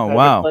 Oh, had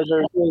wow. the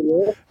pleasure of being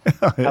with.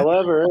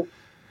 However,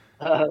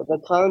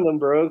 the condom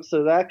broke,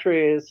 so that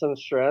created some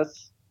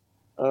stress.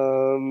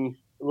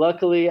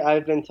 Luckily,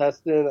 I've been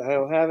tested. I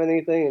don't have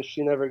anything, and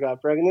she never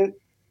got pregnant.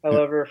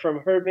 However, from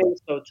her being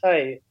so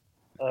tight,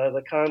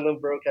 the condom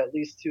broke at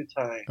least 2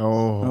 times.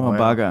 Oh, wow.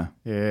 Bugger.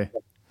 Yeah.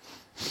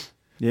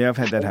 Yeah, I've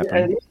had that happen.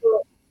 And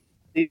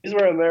these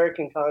were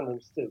American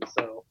condoms too,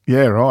 so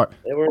Yeah, right.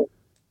 they were.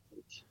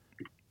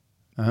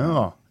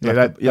 Oh, You'll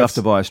have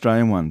to buy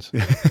Australian ones.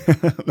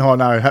 No,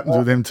 it happens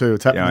with them too.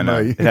 It's happened I know.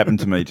 to me. It happened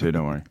to me too.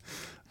 Don't worry.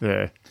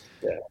 Yeah.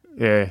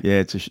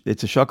 Yeah,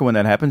 it's a shocker when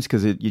that happens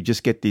because you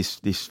just get this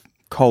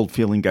cold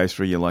feeling goes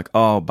through you, like,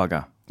 oh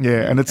bugger.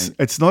 Yeah, and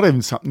it's not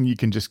even something you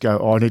can just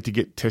go, I need to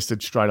get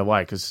tested straight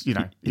away because you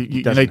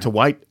need to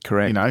wait.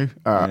 Correct.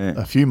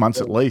 A few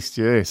months at least.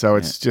 Yeah, so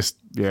it's just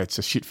it's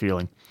a shit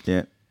feeling.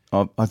 Yeah,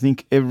 I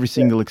think every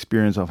single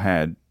experience I've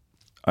had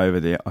over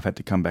there, I've had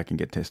to come back and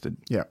get tested.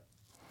 Yeah.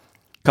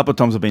 A couple of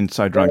times I've been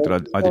so drunk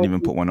that I didn't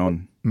even put one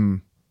on.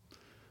 Mm.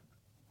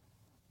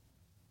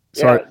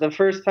 Yeah, the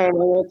first time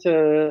I went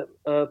to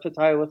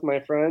Pattaya with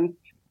my friend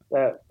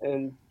that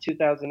in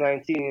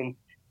 2019,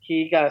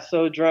 he got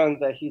so drunk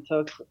that he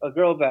took a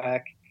girl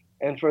back,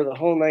 and for the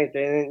whole night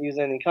they didn't use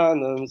any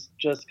condoms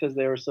just because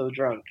they were so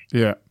drunk.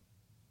 Yeah.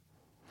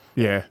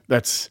 Yeah,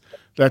 that's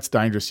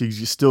dangerous.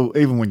 You still,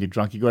 even when you're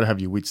drunk, you got to have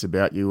your wits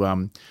about you.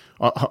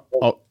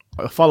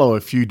 I follow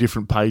a few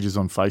different pages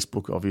on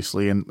Facebook,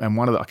 obviously, and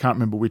one of I can't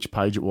remember which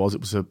page it was.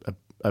 It was a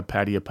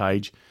Pattaya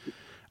page.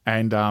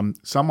 And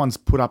someone's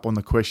put up on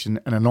the question,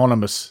 an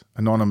anonymous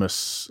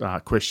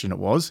question it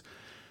was.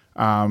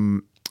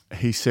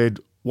 He said,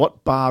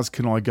 what bars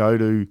can I go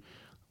to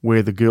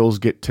where the girls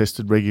get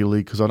tested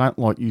regularly because I don't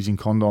like using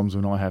condoms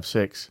when I have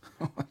sex?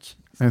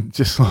 And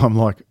just I'm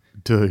like,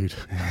 dude.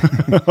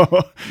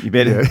 You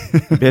better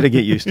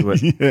get used to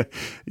it.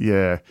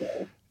 Yeah.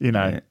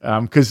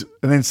 Because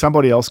and then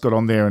somebody else got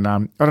on there and I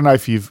don't know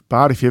if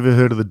Bart, if you ever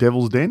heard of the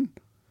Devil's Den?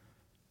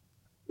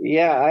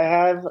 Yeah, I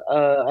have.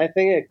 I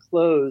think it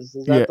closed.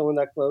 Is that the one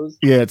that closed?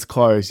 Yeah, it's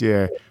closed,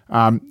 yeah.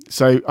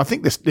 So I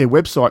think their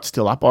website's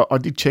still up. I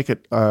did check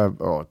it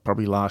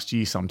probably last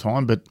year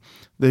sometime, but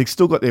they've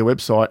still got their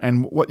website.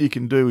 And what you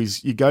can do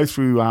is you go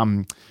through,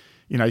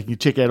 you can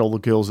check out all the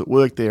girls that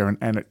work there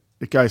and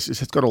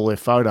it's got all their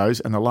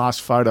photos. And the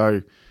last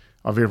photo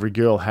of every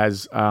girl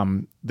has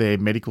their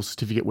medical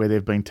certificate where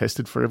they've been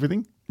tested for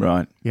everything.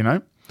 Right.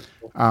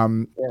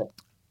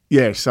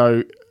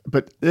 So...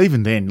 But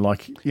even then,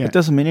 it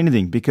doesn't mean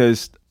anything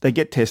because they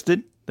get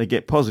tested, they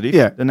get positive,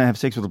 then they have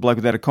sex with a bloke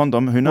without a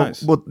condom. Who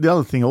knows? Well, the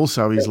other thing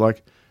also is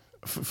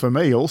for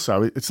me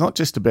also, it's not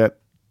just about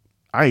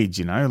AIDS.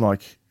 A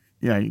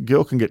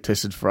girl can get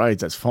tested for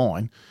AIDS. That's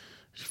fine.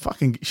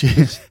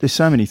 There's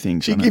so many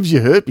things. She gives you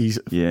herpes.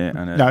 Yeah,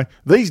 I know. No,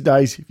 these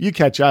days, if you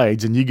catch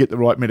AIDS and you get the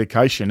right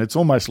medication, it's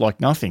almost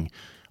like nothing.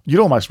 You'd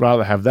almost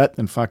rather have that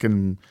than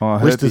fucking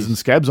blisters and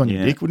scabs on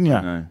your dick, wouldn't you?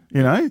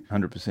 No.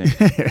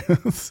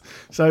 100%.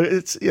 So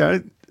it's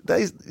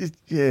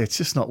it's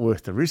just not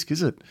worth the risk,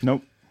 is it?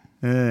 Nope.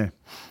 Yeah.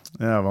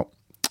 Oh well.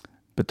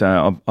 But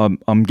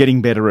I'm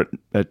getting better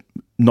at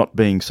not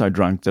being so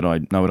drunk that I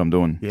know what I'm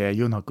doing. Yeah,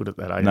 you're not good at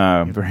that, are you?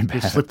 No, I'm very bad.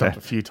 You've slipped up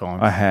a few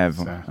times. I have.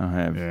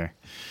 Yeah.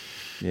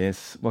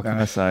 Yes. What can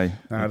I say?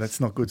 No, that's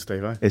not good,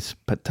 Steve-o. It's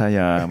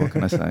Pattaya. What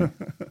can I say?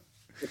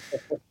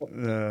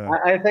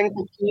 I think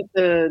the key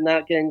to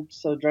not getting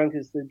so drunk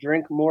is to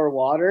drink more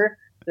water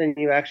than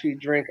you actually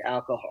drink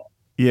alcohol.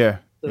 Yeah.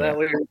 So that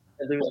way you're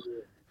losing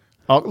it.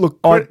 Oh, look,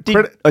 I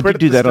did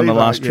do that on the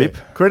last trip.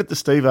 Yeah. Credit to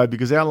Steve-o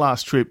because our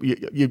last trip,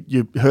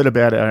 you heard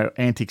about our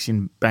antics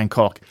in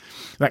Bangkok.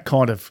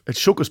 That it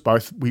shook us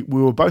both. We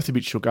were both a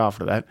bit shook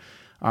after that.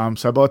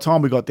 So by the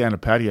time we got down to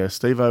Pattaya,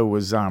 Steve-o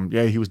was,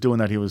 he was doing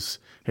that. He was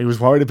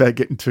worried about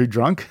getting too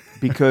drunk.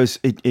 Because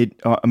I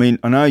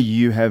know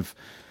you have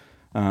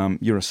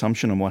your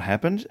assumption on what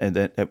happened, and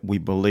that we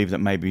believe that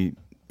maybe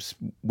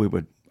we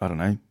were, I don't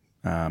know,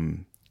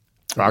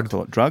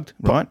 drugged,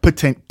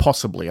 right?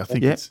 Possibly, I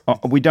think. Yeah,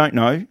 we don't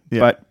know,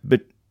 Yeah.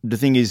 but the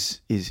thing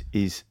is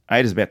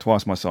Ada's about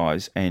twice my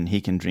size, and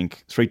he can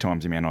drink 3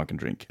 times the amount I can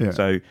drink. Yeah.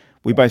 So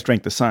we both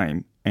drank the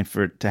same, and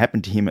for it to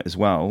happen to him as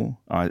well,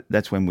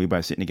 that's when we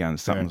both sitting together and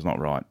something's not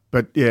right.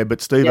 But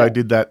Steve-O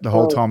did that the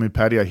whole time in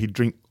Pattaya. He'd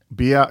drink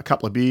beer, a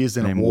couple of beers,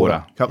 then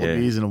water. A couple of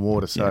beers and a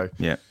water. So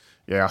yeah,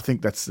 I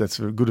think that's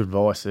good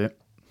advice there.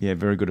 Yeah,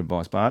 very good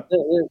advice, Bart.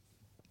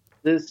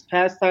 This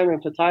past time in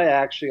Pattaya,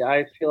 actually,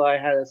 I feel I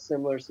had a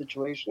similar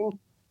situation.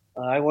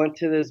 I went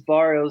to this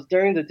bar. It was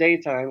during the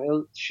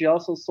daytime. She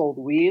also sold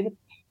weed.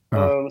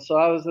 So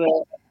I was there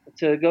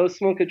to go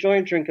smoke a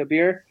joint, drink a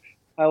beer.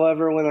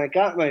 However, when I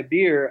got my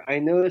beer, I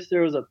noticed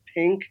there was a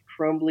pink,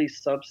 crumbly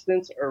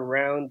substance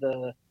around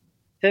the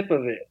tip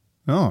of it.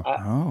 So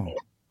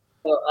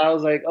I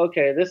was like,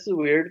 okay, this is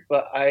weird,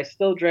 but I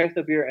still drank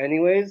the beer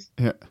anyways.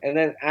 Yeah. And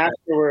then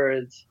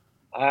afterwards,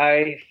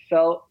 I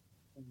felt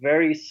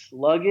very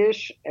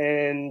sluggish,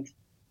 and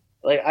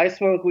like I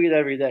smoke weed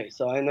every day,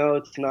 so I know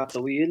it's not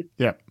the weed.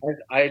 Yeah.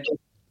 I just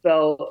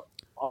felt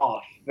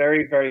off,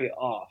 very, very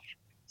off.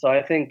 So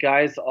I think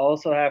guys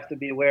also have to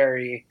be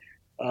wary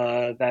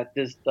that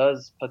this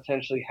does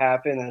potentially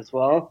happen as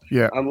well.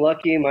 Yeah. I'm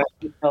lucky my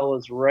hotel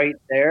was right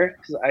there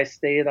because I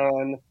stayed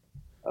on,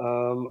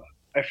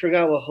 I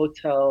forgot what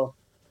hotel,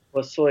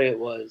 what soy it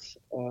was,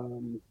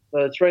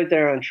 but it's right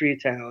there on Tree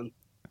Town.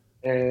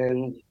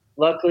 And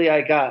luckily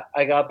I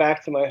got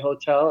back to my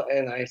hotel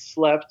and I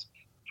slept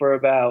for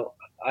about,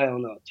 I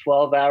don't know,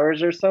 12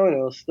 hours or so, and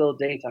it was still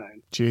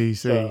daytime.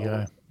 Jeez, there you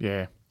go.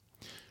 Yeah.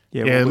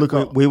 Yeah,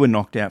 look, we were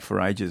knocked out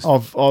for ages.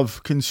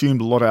 I've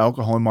consumed a lot of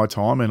alcohol in my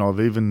time, and I've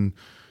even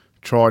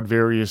tried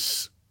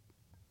various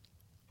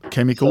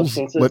chemicals,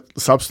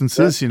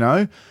 substances, you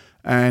know,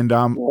 and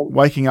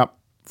waking up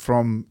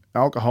from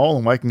alcohol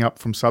and waking up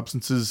from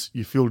substances,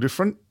 you feel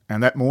different.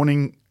 And that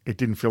morning, it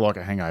didn't feel like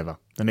a hangover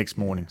the next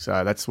morning.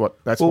 So that's why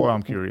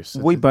I'm curious.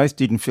 We both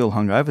didn't feel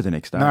hungover the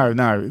next day.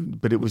 No,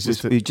 but it was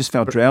you just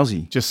felt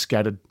drowsy. Just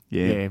scattered.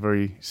 Yeah,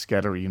 very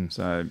scattery. And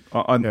so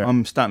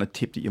I'm starting to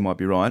tip that you might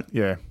be right.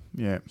 Yeah.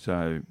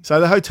 So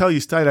the hotel you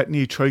stayed at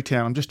near Tree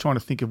Town, I'm just trying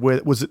to think of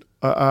where was it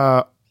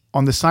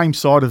on the same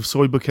side of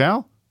Soy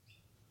Buakhao?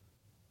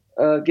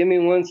 Give me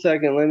 1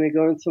 second. Let me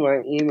go into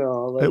my email.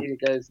 I'll let you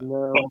guys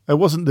know. It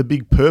wasn't the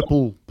big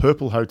purple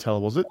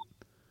hotel, was it?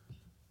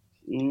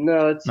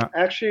 No, it's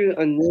actually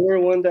a newer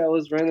one that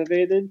was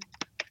renovated.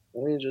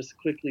 Let me just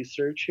quickly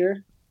search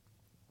here.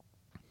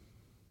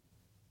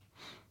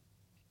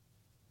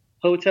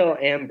 Hotel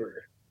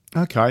Amber.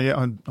 Okay,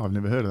 yeah, I've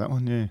never heard of that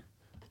one. Yeah,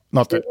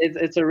 not that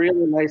it's a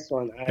really nice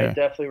one. I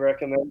definitely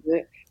recommend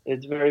it.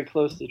 It's very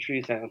close to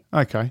Tree Town.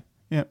 Okay,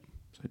 yeah.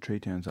 So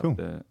Tree Town's up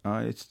there.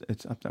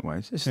 It's up that way.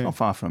 It's not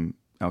far from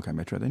LK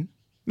Metro then.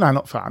 No,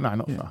 not far.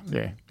 Not far.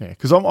 Yeah.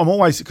 Because I've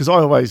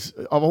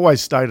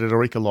always stayed at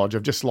Eureka Lodge. I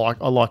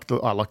like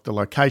the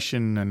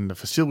location and the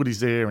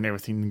facilities there and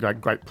everything.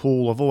 Great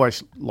pool. I've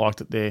always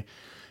liked it there.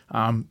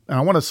 And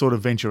I want to sort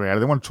of venture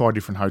out. I want to try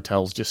different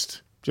hotels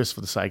just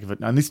for the sake of it.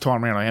 And this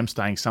time around, I am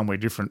staying somewhere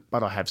different,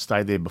 but I have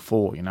stayed there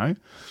before. You know.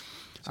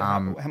 So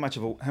how much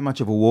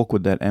of a walk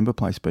would that Amber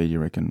place be? Do you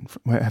reckon?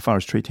 How far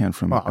is Tree Town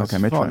from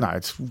LK Metro? No,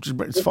 it's close.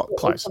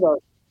 It's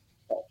about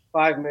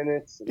 5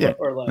 minutes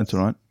or less. That's all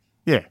right.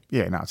 Yeah,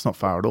 no, it's not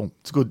far at all.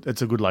 It's good.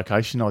 It's a good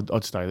location.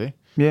 I'd stay there.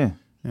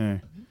 Yeah.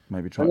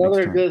 Maybe try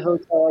another good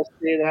hotel I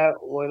stayed at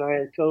when I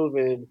had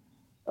COVID.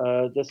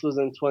 This was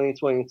in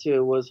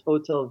 2022. Was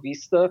Hotel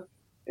Vista,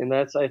 and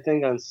that's I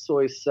think on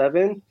Soy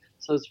 7.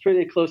 So it's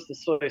pretty close to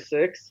Soy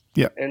 6.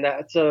 Yeah. And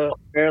that's a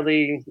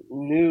fairly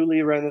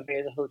newly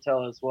renovated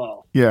hotel as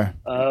well. Yeah.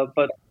 But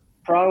the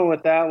problem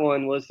with that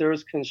one was there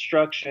was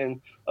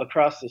construction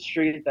across the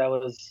street that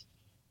was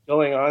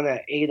going on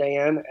at 8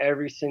 a.m.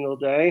 every single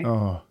day.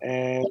 Oh.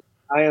 And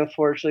I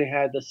unfortunately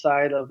had the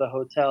side of the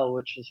hotel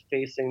which is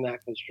facing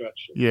that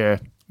construction. Yeah.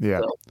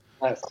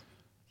 So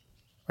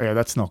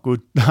that's not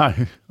good. No.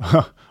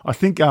 I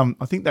think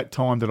that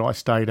time that I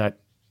stayed at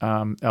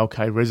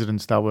LK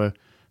Residence, they were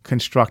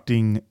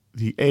constructing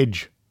the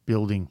Edge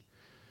building.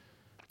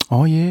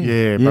 Oh yeah.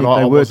 Yeah, but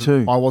I were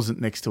too. I wasn't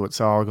next to it,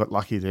 so I got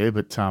lucky there.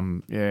 But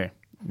that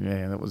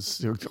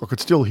was. I could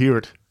still hear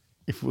it.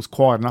 If it was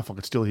quiet enough, I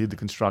could still hear the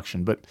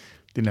construction, but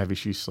didn't have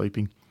issues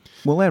sleeping.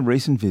 Well, our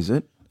recent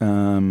visit,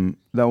 they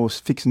were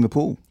fixing the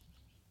pool.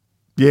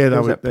 Yeah, there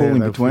was that pool in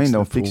between. They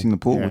were fixing the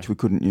pool, yeah. which we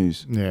couldn't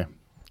use. Yeah.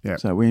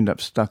 So we ended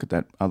up stuck at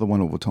that other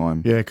one all the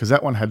time. Yeah, because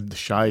that one had the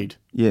shade.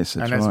 Yes,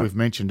 that's right. And as we've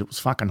mentioned, it was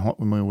fucking hot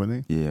when we were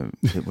there. Yeah,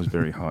 it was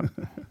very hot.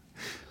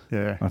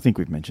 Yeah. I think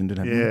we've mentioned it,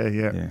 haven't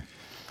we? Yeah.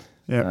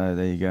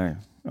 There you go.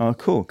 Oh,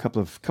 cool.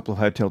 Couple of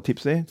hotel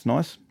tips there. It's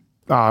nice.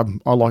 I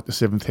like the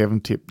Seventh Heaven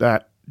tip.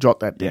 Jot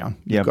that down.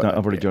 Yeah,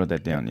 I've already jotted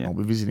that down. Yeah, I'll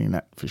be visiting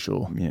that for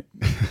sure. Yeah.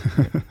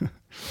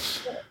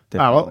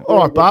 Well,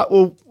 all right, Bart.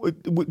 Well,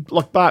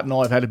 like Bart and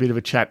I have had a bit of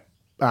a chat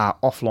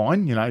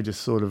offline. You know,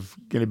 just sort of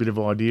get a bit of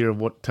idea of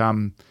what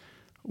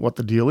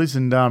the deal is.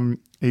 And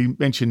he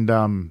mentioned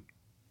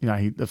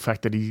the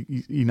fact that he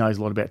knows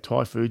a lot about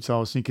Thai food. So I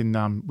was thinking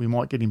we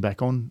might get him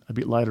back on a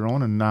bit later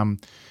on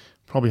and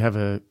probably have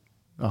a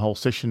whole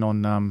session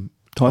on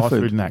Thai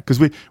food and that, because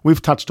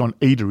we've touched on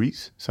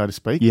eateries, so to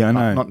speak. Yeah, I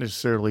know. Not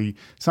necessarily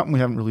something we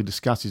haven't really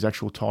discussed is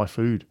actual Thai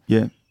food.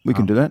 Yeah, we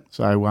can do that.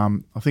 So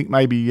I think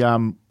maybe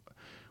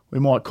we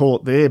might call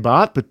it there,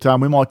 Bart, but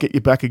we might get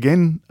you back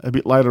again a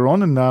bit later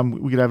on, and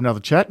we could have another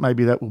chat.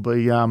 Maybe that will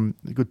be a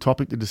good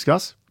topic to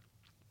discuss.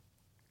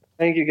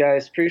 Thank you,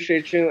 guys.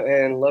 Appreciate you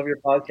and love your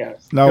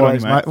podcast. No Good on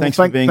worries, you, mate.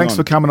 mate. Thanks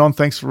For coming on.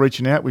 Thanks for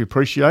reaching out. We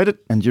appreciate it.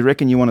 And do you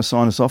reckon you want to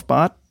sign us off,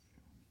 Bart?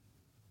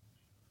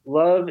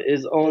 Love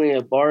is only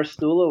a bar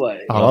stool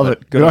away. I love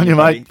it. Good on you,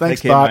 buddy. mate.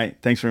 Thanks, Take care, Bart. mate.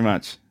 Thanks very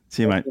much.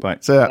 See you, mate. Bye.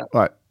 See ya.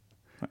 Bye.